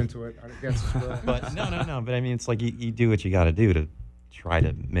forced stuff. into it. That's But no. But I mean, it's like you do what you got to do to try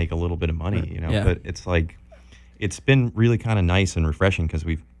to make a little bit of money, you know. Yeah. But it's like, it's been really kind of nice and refreshing because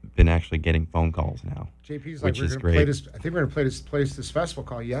we've been actually getting phone calls now. JP's like, Which we're is going to play great. this. I think we're going to play this festival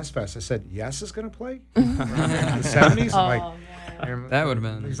called Yesfest. I said, Yes is going to play? In the 70s? I'm like, and- That would've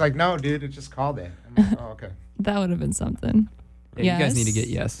been- He's like, no, dude, it's just called that. I'm like, oh, okay. That would have been something. Yeah, you guys need to get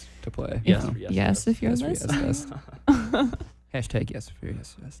Yes. Yes to play. Yes, So, for Yes Yes, Fest. if you're Yes for listening. Yesfest. Hashtag Yes for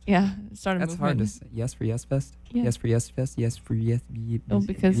Yesfest. Yeah, start a That's hard to movement. say. Yes for Yesfest. Yeah. Yes for Yesfest. Yes for Yes. Oh,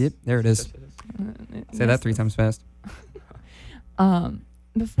 because- Yep, there it is. Say that 3 times fast.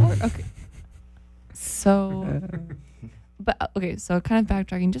 Before, okay. So, but okay, so kind of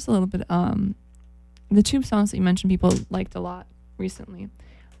backtracking just a little bit. The tube songs that you mentioned people liked a lot recently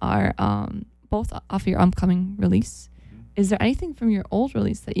are both off your upcoming release. Is there anything from your old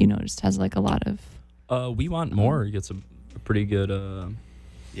release that you noticed has like a lot of? We Want More gets a pretty good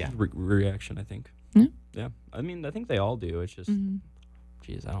Yeah. reaction, I think. Yeah? Yeah. I mean, I think they all do. It's just, Mhm.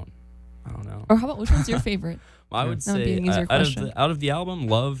 geez, I don't know. Or how about which one's your favorite? Well, I would That would be say an easier question. out of the album,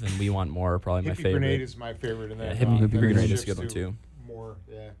 Love and We Want More are probably my Hippie favorite. Grenade is my favorite. And Yeah, then, Hippie then it Grenade is a shifts good one to too. More,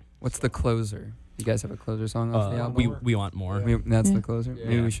 yeah. What's the closer? You guys have a closer song off the album? We Want More. Yeah. That's Yeah. the closer. Yeah.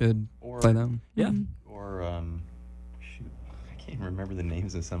 Maybe we should Or, play them. Yeah. Mhm. or shoot, I can't remember the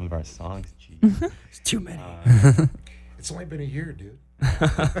names of some of our songs. Jeez. It's too many. It's only been a year, dude. Well,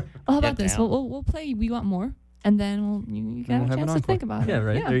 how about Get this? down. We'll play We Want More, and then you we'll got have a an chance to think encore. about Yeah, it.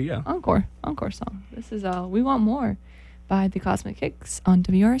 right. There you go. Encore song. This is We Want More by the Kozmic Kicks on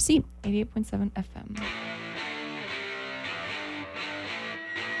WRC 88.7 FM.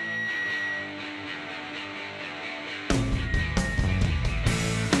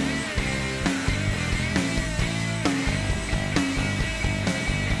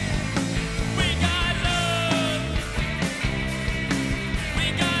 We got love. We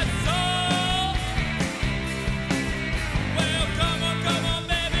got soul. Well, come on,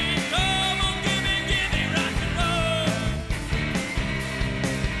 baby. Come on, give me rock and roll.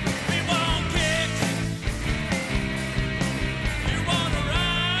 We want kicks.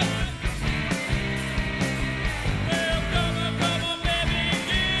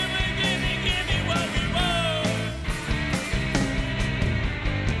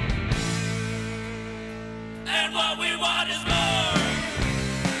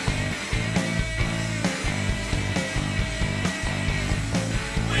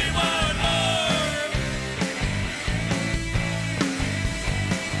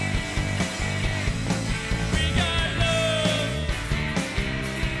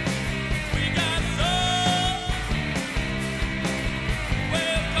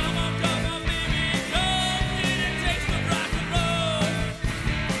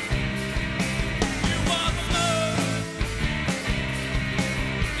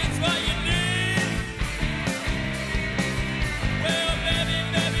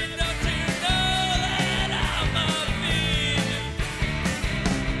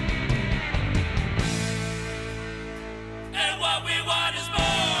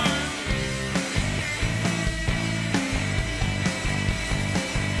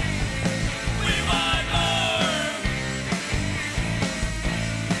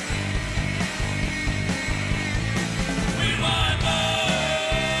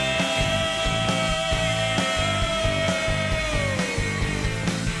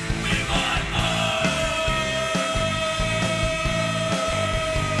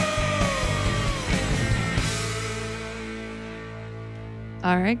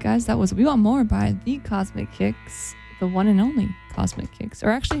 All right, guys, that was We Want More by the Kozmic Kicks, the one and only Kozmic Kicks. Or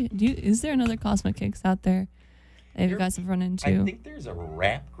actually, is there another Kozmic Kicks out there that you guys have run into? I think there's a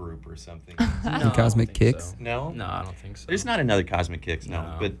rap group or something. The Kozmic Kicks? No? No, I don't think so. There's not another Cosmic Kicks,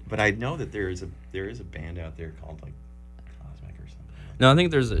 no. No. But I know that there is a band out there called like Cosmic or something. No, I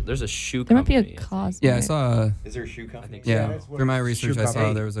think there's a shoe There might be company. a Cosmic. Yeah, I saw. Is there a shoe company? think so. Yeah, that's what through my it's research, shoe I saw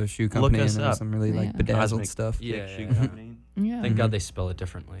company. there was a shoe company and us there was up. some really like Yeah. bedazzled Cosmic stuff. Yeah, Shoe yeah. company. Yeah. Thank God they spell it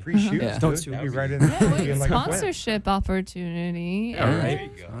differently. Free shoes, Yeah. dude. Don't You'd be right in Yeah, there. wait, being like a twin. sponsorship opportunity. Yeah, right. There you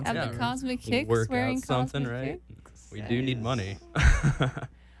go. Have Yeah, the right. Cosmic We Kicks work wearing out something, Cosmic right? Kicks. We do need money.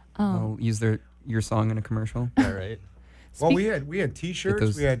 I'll use your song in a commercial. All right. Well, we had T-shirts,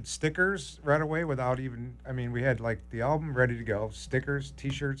 those- we had stickers right away without even. I mean, we had like the album ready to go, stickers,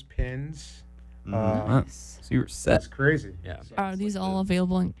 T-shirts, pins. Huh. So you were set. That's crazy. Yeah. Are these all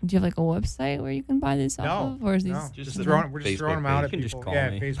available? Do you have like a website where you can buy these off No, of, or is these no, Just just the throwing. We're just Facebook throwing them out page. at You can just people. call Yeah,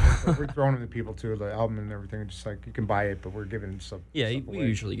 me. Facebook. But we're throwing them to people too, the album and everything. Just like you can buy it, but we're giving some. Yeah, stuff we away.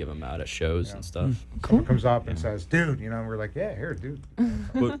 usually give them out at shows Yeah. and stuff. Someone comes up and says, "Dude," you know, and we're like, "Yeah, here, dude."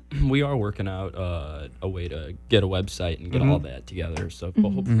 But we are working out a way to get a website and get all that together. So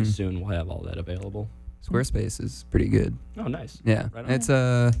Mhm. hopefully soon we'll have all that available. Squarespace is pretty good. Oh, nice. Yeah, Right on.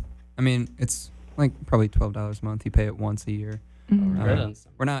 it's I mean, it's like probably $12 a month. You pay it once a year. Mhm. Right Uh,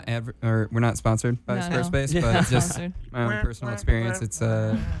 on. we're not sponsored by No, no. Squarespace, Yeah. but Not just sponsored. my own personal experience. It's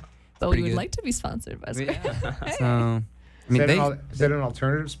But we pretty would good. like to be sponsored by Yeah. Squarespace. So I mean, Is that an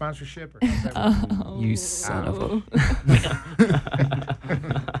alternative sponsorship? Or how's that work? Oh. You son of a.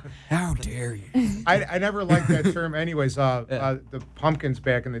 How dare you? I never liked that term. Anyways, the Pumpkins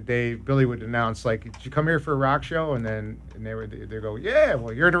back in the day, Billy would announce like, "Did you come here for a rock show?" And they go, "Yeah,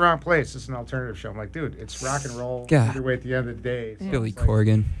 well, you're in the wrong place. It's an alternative show." I'm like, "Dude, it's rock and roll. God. Either way, at the end of the day." So Billy it's like-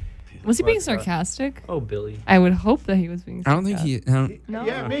 Corgan. Was he being But, sarcastic? Oh, Billy. I would hope that he was being. I don't think he. I don't, No.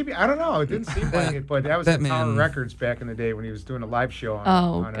 Yeah, maybe. I don't know. It didn't seem like it, but that was that the Tower man- Records back in the day when he was doing a live show on,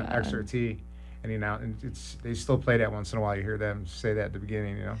 Oh, on an God. XRT. And they still play that once in a while. You hear them say that at the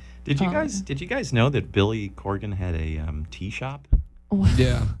beginning, you know. Did you Oh. guys know that Billy Corgan had a tea shop What?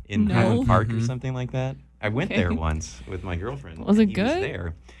 yeah. in No. Highland Park or Mhm. something like that? I went Okay. there once with my girlfriend. Was it He good? Was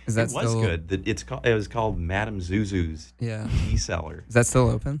there. Is that It was still? good. It was called Madame Zuzu's Yeah. Tea Cellar. Is that still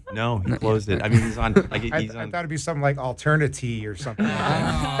open? No, he No, closed yeah, it. I mean, he's on. Like I he's on. thought it'd be something like Alternity or something.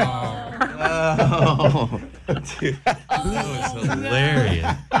 Oh, dude, that was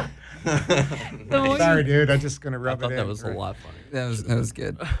hilarious. more Sorry, dude. I'm just gonna I rub it thought in. that was a right? lot funny. That was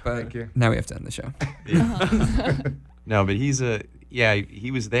good. But Thank you. now we have to end the show. No, but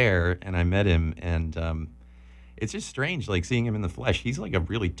he was there, and I met him, and it's just strange, like seeing him in the flesh. He's like a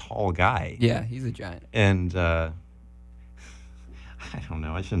really tall guy, Yeah, he's a giant. and I don't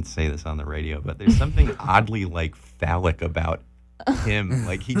know. I shouldn't say this on the radio, but there's something oddly like phallic about him.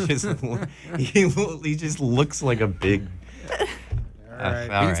 Like he just looks like a big. All right.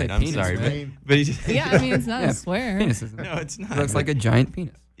 All You can say right, I'm penis, sorry, right? but he just Yeah, I mean it's not Yeah, a swear. Penis isn't. no, it's not. It looks like a giant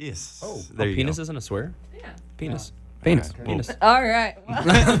penis. yes. Oh, there you Penis go. isn't a swear? Yeah. Penis. Penis. Okay. Penis. All right.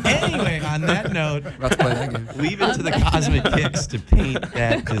 Anyway, on that note, About to play that game. leave it to the Cosmic Kicks to paint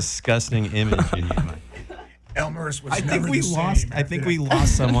that disgusting image in your mind. Elmhurst was I think never we the lost. same I think after we that.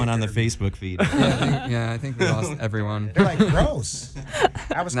 lost someone on the Facebook feed. Yeah, I think we lost everyone. They're like gross.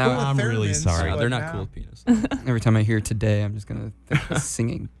 I was Now cool with I'm really Thurmans, sorry. No, but they're not now- cool with penis. Every time I hear today, I'm just gonna think of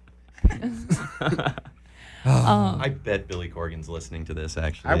singing. I bet Billy Corgan's listening to this.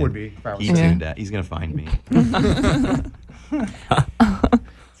 Actually, I would be if I was. He Yeah. tuned out. He's gonna find me.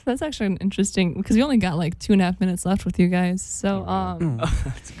 So that's actually an interesting because we only got like 2.5 minutes left with you guys. So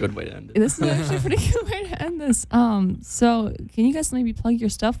That's a good way to end it. this is actually a pretty good way to end this. So can you guys maybe plug your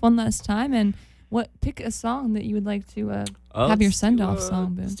stuff one last time and pick a song that you would like to have your Let's send off do,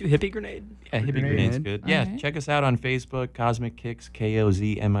 song? Ben? Let's do Hippie Grenade. Yeah, Hippie Grenade. Grenade's good. Yeah, Alright. check us out on Facebook, Cosmic Kicks,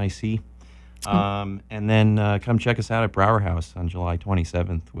 Kozmic. And then come check us out at Brower House on July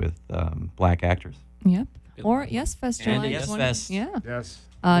 27th with Black Actress. Yep. Or Yesfest And July 20. Yesfest. Yeah. Yes.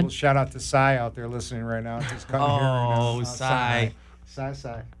 Uh, Little shout out to Cy out there listening right now. He's cutting hair right now. Oh, Cy.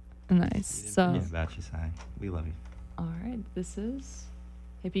 Cy. Nice. So Yeah, about you, Sai. We love you. all right, this is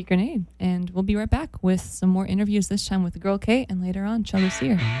Hippie Grenade, and we'll be right back with some more interviews. This time with Girl Kate, and later on, Chubby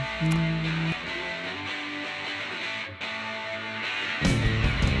Sear.